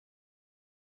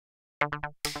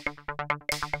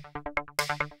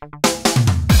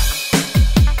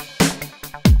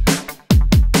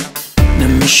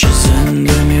نمیشه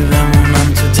زنده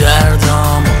میبمونم تو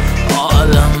دردام و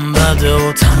عالم بده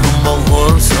و تنم با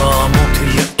غرزام و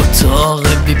توی اتاق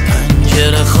بی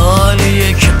پنجره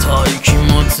خالیه که تاریکی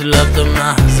مطلق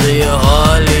محضه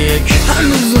حالیه که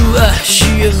هنوز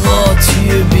وحشی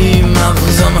قاطی بی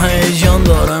مغزم هیجان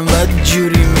دارم و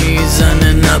جوری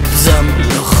میزنه نبضم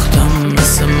لختم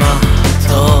مثل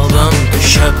مهتابم تو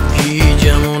شب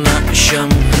گیجم و نئشم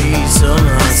خیسم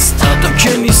از تا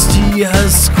که نیستی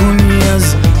هست کنی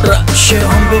از رعشه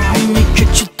هم ببینی که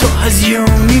چه تو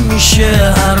هزیونی میشه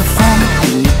حرفم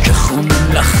اینی که خون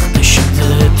لخته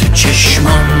شده تو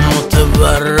چشمم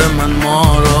متبر من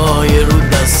مارای رو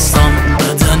دستم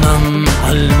بدنم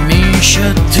حل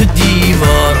میشه تو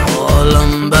دیوار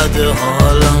حالم بده انگار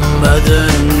حالم بده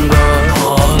انگار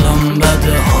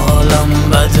حالم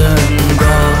بده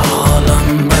انگار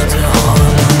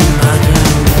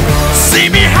See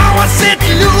me how I sit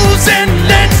loose and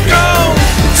let's go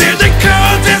till the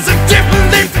curtains are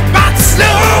differently but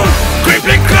slow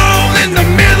creeping cold in the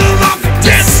middle of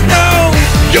the snow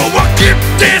you will keep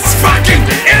this fucking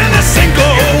innocent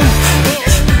go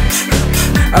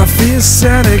I feel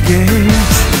sad again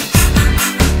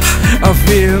I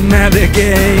feel mad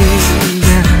again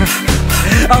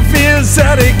I feel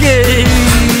sad again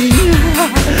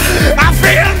I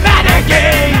feel mad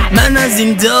again من از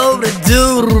این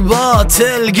دور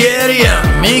باطل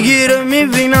گریم میگیره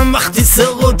میبینم وقتی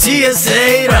سقوطی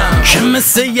سیرم که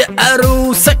مثل یه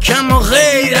عروسکم و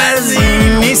غیر از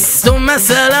این نیست و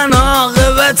مثلا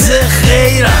عاقبت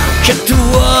خیرم که تو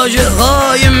واژه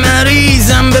های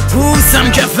مریضم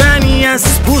بپوسم کفنی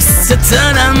از پوست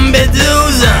تنم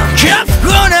بدوزم کف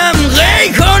کنم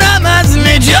غی کنم از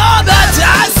نجابت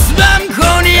اسبم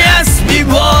کنی اسبی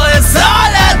با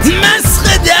اصالت مسخ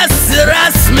دست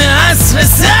رسم عصر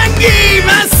سنگی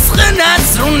مسخ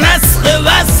نصر و نسخ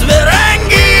وصف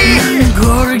رنگی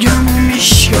گرگم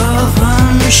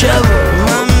میشکافم شب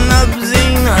من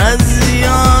نبزین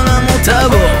هزیانم و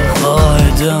تبا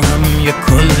قاعدم یه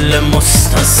کل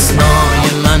مستثنای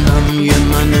منم یه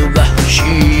من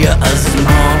وحشی از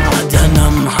ما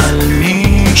بدنم حل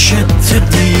میشه تو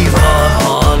دیوار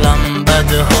حالم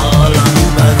بده انگار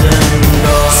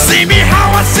See me how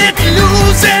I sit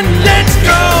loose and let's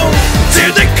go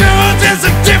till the curtains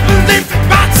are differently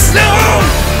but slow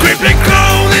creeping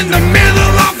cold in the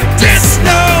middle of the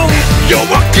snow you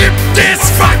will keep this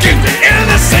fucking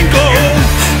innocent go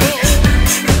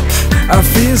I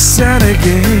feel sad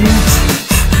again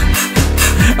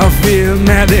I feel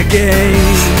mad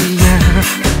again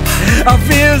I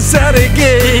feel sad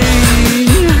again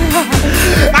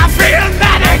I feel mad